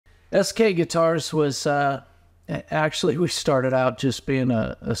SK Guitars was actually, we started out just being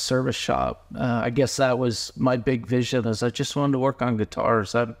a service shop. I guess that was my big vision, is I just wanted to work on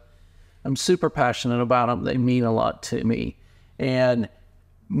guitars. I'm super passionate about them. They mean a lot to me. And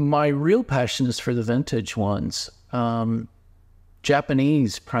my real passion is for the vintage ones.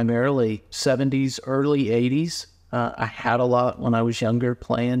 Japanese, primarily, 70s, early 80s. I had a lot when I was younger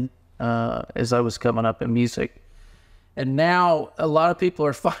playing as I was coming up in music. And now a lot of people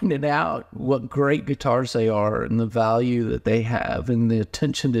are finding out what great guitars they are and the value that they have and the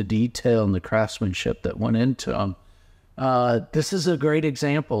attention to detail and the craftsmanship that went into them. This is a great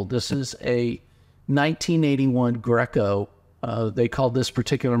example. This is a 1981 Greco. They called this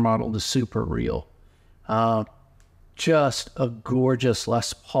particular model the Super Real. Just a gorgeous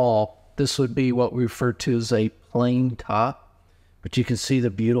Les Paul. This would be what we refer to as a plain top, but you can see the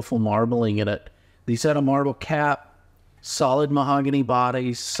beautiful marbling in it. These had a marble cap, solid mahogany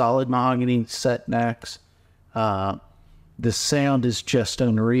bodies, solid mahogany set necks. The sound is just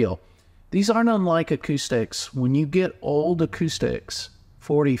unreal. These aren't unlike acoustics. When you get old acoustics,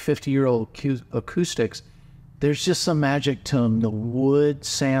 40, 50-year-old acoustics, there's just some magic to them. The wood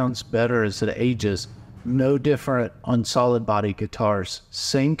sounds better as it ages. No different on solid body guitars.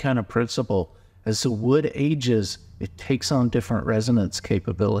 Same kind of principle. As the wood ages, it takes on different resonance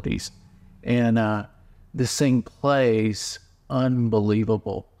capabilities. And this thing plays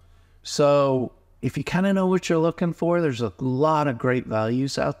unbelievable. So if you kind of know what you're looking for, there's a lot of great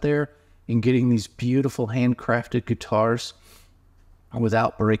values out there in getting these beautiful handcrafted guitars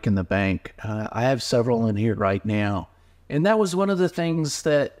without breaking the bank. I have several in here right now. And that was one of the things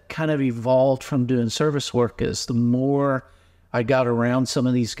that kind of evolved from doing service work, is the more I got around some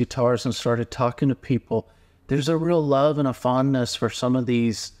of these guitars and started talking to people, there's a real love and a fondness for some of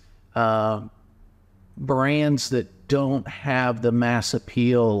these brands that don't have the mass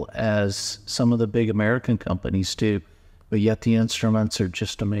appeal as some of the big American companies do, but yet the instruments are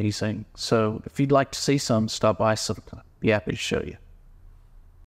just amazing. So if you'd like to see some, stop by sometime. Be happy to show you.